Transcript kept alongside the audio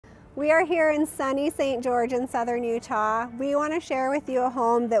We are here in sunny St. George in southern Utah. We want to share with you a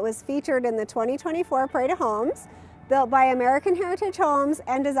home that was featured in the 2024 Parade of Homes, built by American Heritage Homes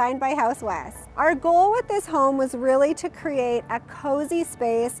and designed by House West. Our goal with this home was really to create a cozy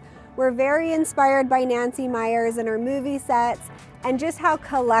space. We're very inspired by Nancy Meyers and her movie sets and just how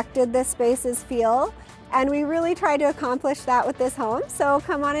collected the spaces feel. And we really tried to accomplish that with this home, so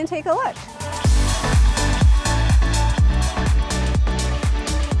come on and take a look.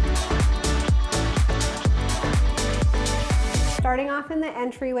 Starting off in the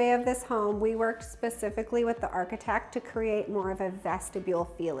entryway of this home, we worked specifically with the architect to create more of a vestibule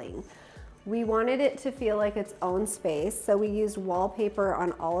feeling. We wanted it to feel like its own space, so we used wallpaper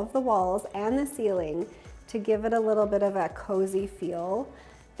on all of the walls and the ceiling to give it a little bit of a cozy feel.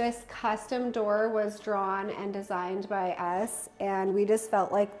 This custom door was drawn and designed by us, and we just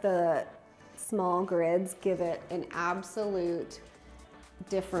felt like the small grids give it an absolute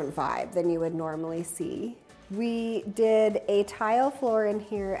different vibe than you would normally see. We did a tile floor in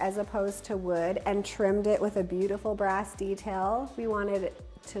here as opposed to wood and trimmed it with a beautiful brass detail. We wanted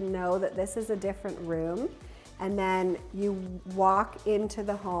to know that this is a different room. And then you walk into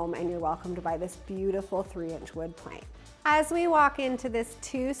the home and you're welcomed by this beautiful 3-inch wood plank. As we walk into this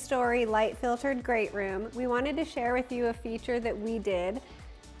 2-story light filtered great room, we wanted to share with you a feature that we did.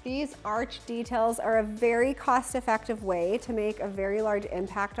 These arch details are a very cost-effective way to make a very large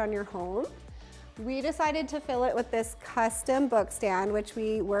impact on your home. We decided to fill it with this custom book stand, which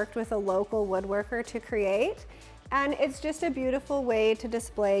we worked with a local woodworker to create. And it's just a beautiful way to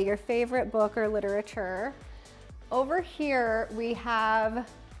display your favorite book or literature. Over here, we have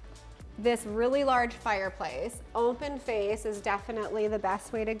this really large fireplace. Open face is definitely the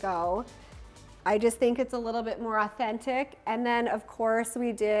best way to go. I just think it's a little bit more authentic. And then of course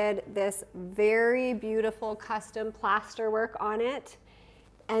we did this very beautiful custom plaster work on it.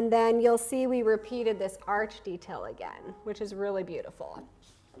 And then you'll see we repeated this arch detail again, which is really beautiful.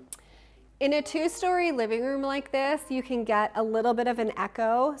 In a 2-story living room like this, you can get a little bit of an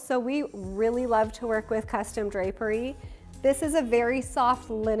echo. So we really love to work with custom drapery. This is a very soft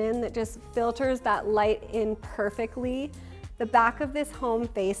linen that just filters that light in perfectly. The back of this home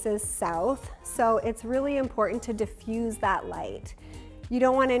faces south, so it's really important to diffuse that light. You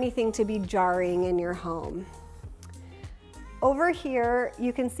don't want anything to be jarring in your home. Over here,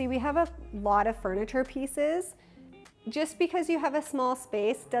 you can see we have a lot of furniture pieces. Just because you have a small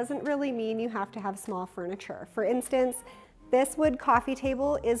space doesn't really mean you have to have small furniture. For instance, this wood coffee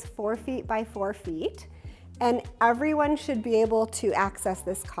table is 4 feet by 4 feet. And everyone should be able to access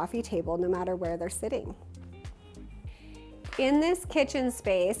this coffee table no matter where they're sitting. In this kitchen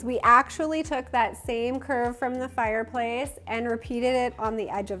space, we actually took that same curve from the fireplace and repeated it on the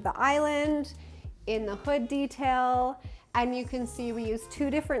edge of the island, in the hood detail, and you can see we used 2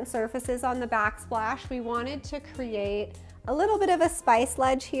 different surfaces on the backsplash. We wanted to create a little bit of a spice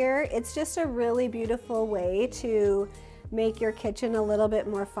ledge here. It's just a really beautiful way to make your kitchen a little bit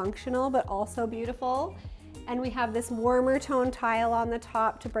more functional, but also beautiful. And we have this warmer tone tile on the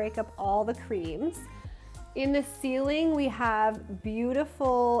top to break up all the creams. In the ceiling, we have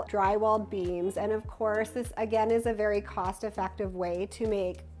beautiful drywalled beams. And of course, this again is a very cost-effective way to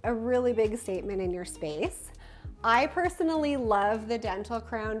make a really big statement in your space. I personally love the dental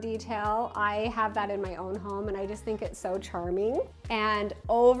crown detail. I have that in my own home and I just think it's so charming. And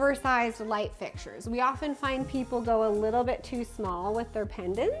oversized light fixtures. We often find people go a little bit too small with their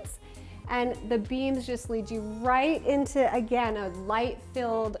pendants. And the beams just lead you right into, again, a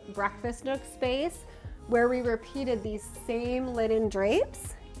light-filled breakfast nook space where we repeated these same linen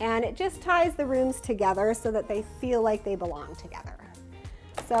drapes, and it just ties the rooms together so that they feel like they belong together.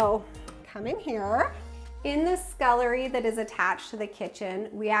 So come in here. In the scullery that is attached to the kitchen,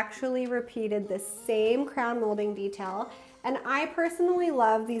 we actually repeated the same crown molding detail. And I personally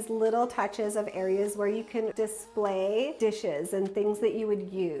love these little touches of areas where you can display dishes and things that you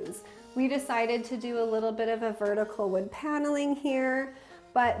would use. We decided to do a little bit of a vertical wood paneling here,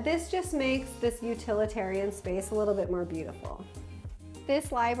 but this just makes this utilitarian space a little bit more beautiful.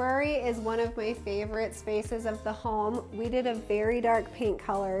 This library is one of my favorite spaces of the home. We did a very dark paint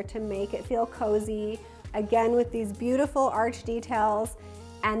color to make it feel cozy, again with these beautiful arch details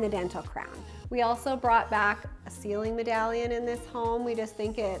and the dental crown. We also brought back a ceiling medallion in this home. We just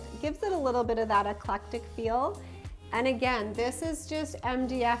think it gives it a little bit of that eclectic feel. And again, this is just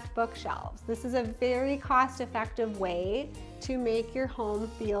MDF bookshelves. This is a very cost-effective way to make your home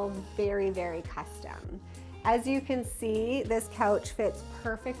feel very, very custom. As you can see, this couch fits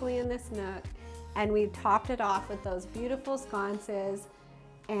perfectly in this nook, and we topped it off with those beautiful sconces,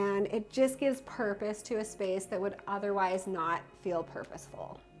 and it just gives purpose to a space that would otherwise not feel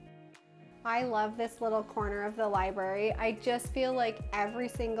purposeful. I love this little corner of the library. I just feel like every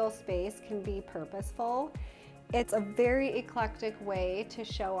single space can be purposeful. It's a very eclectic way to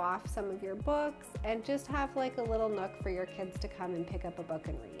show off some of your books and just have like a little nook for your kids to come and pick up a book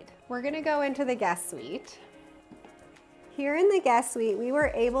and read. We're gonna go into the guest suite. Here in the guest suite, we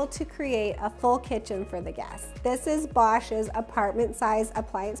were able to create a full kitchen for the guests. This is Bosch's apartment size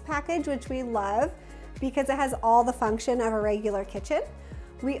appliance package, which we love because it has all the function of a regular kitchen.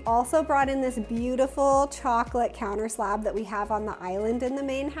 We also brought in this beautiful chocolate counter slab that we have on the island in the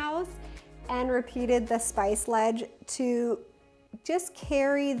main house and repeated the spice ledge to just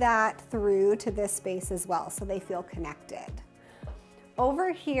carry that through to this space as well so they feel connected.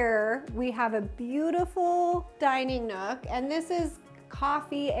 Over here, we have a beautiful dining nook, and this is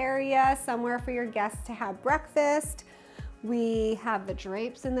coffee area, somewhere for your guests to have breakfast. We have the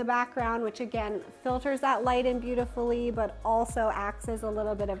drapes in the background, which again filters that light in beautifully, but also acts as a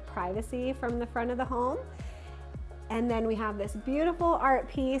little bit of privacy from the front of the home. And then we have this beautiful art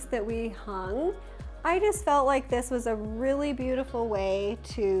piece that we hung. I just felt like this was a really beautiful way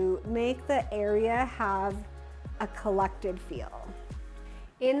to make the area have a collected feel.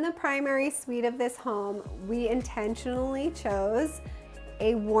 In the primary suite of this home, we intentionally chose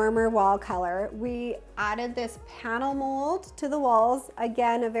a warmer wall color. We added this panel mold to the walls.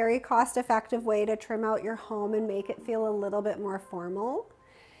 Again, a very cost-effective way to trim out your home and make it feel a little bit more formal.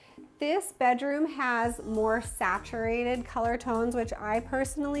 This bedroom has more saturated color tones, which I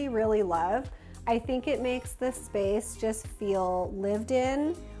personally really love. I think it makes the space just feel lived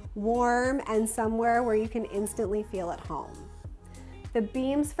in, warm, and somewhere where you can instantly feel at home. The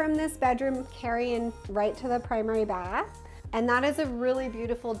beams from this bedroom carry in right to the primary bath, and that is a really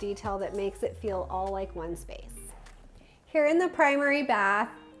beautiful detail that makes it feel all like one space. Here in the primary bath,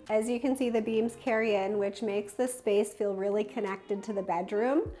 as you can see, the beams carry in, which makes the space feel really connected to the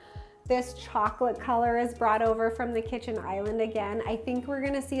bedroom. This chocolate color is brought over from the kitchen island again. I think we're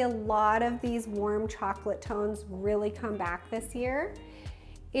gonna see a lot of these warm chocolate tones really come back this year.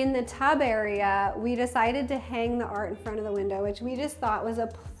 In the tub area, we decided to hang the art in front of the window, which we just thought was a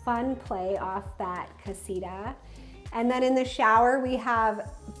fun play off that casita. And then in the shower, we have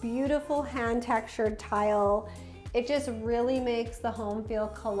beautiful hand textured tile. It just really makes the home feel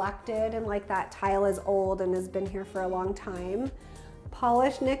collected and like that tile is old and has been here for a long time.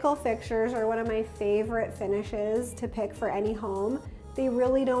 Polished nickel fixtures are one of my favorite finishes to pick for any home. They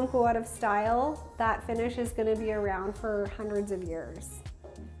really don't go out of style. That finish is gonna be around for hundreds of years.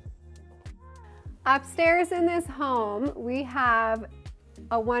 Upstairs in this home, we have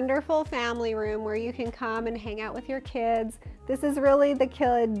a wonderful family room where you can come and hang out with your kids. This is really the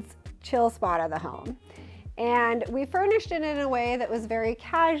kids' chill spot of the home. And we furnished it in a way that was very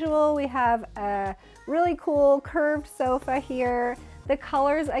casual. We have a really cool curved sofa here. The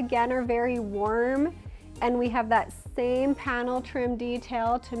colors again are very warm, and we have that same panel trim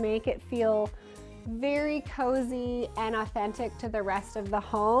detail to make it feel very cozy and authentic to the rest of the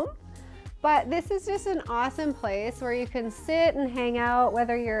home. But this is just an awesome place where you can sit and hang out,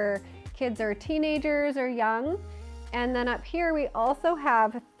 whether your kids are teenagers or young. And then up here, we also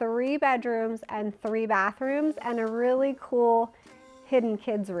have 3 bedrooms and 3 bathrooms and a really cool hidden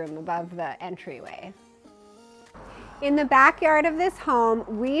kids room above the entryway. In the backyard of this home,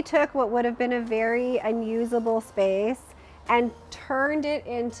 we took what would have been a very unusable space and turned it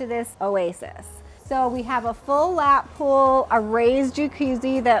into this oasis. So we have a full lap pool, a raised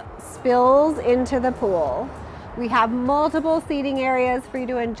jacuzzi that spills into the pool. We have multiple seating areas for you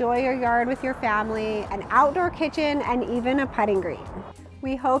to enjoy your yard with your family, an outdoor kitchen, and even a putting green.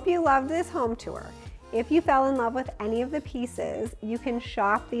 We hope you loved this home tour. If you fell in love with any of the pieces, you can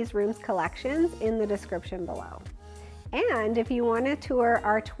shop these rooms collections in the description below. And if you want to tour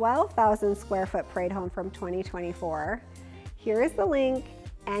our 12,000 square foot parade home from 2024, here is the link.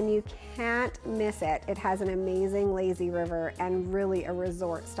 And you can't miss it. It has an amazing lazy river and really a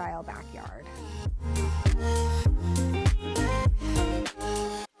resort style backyard.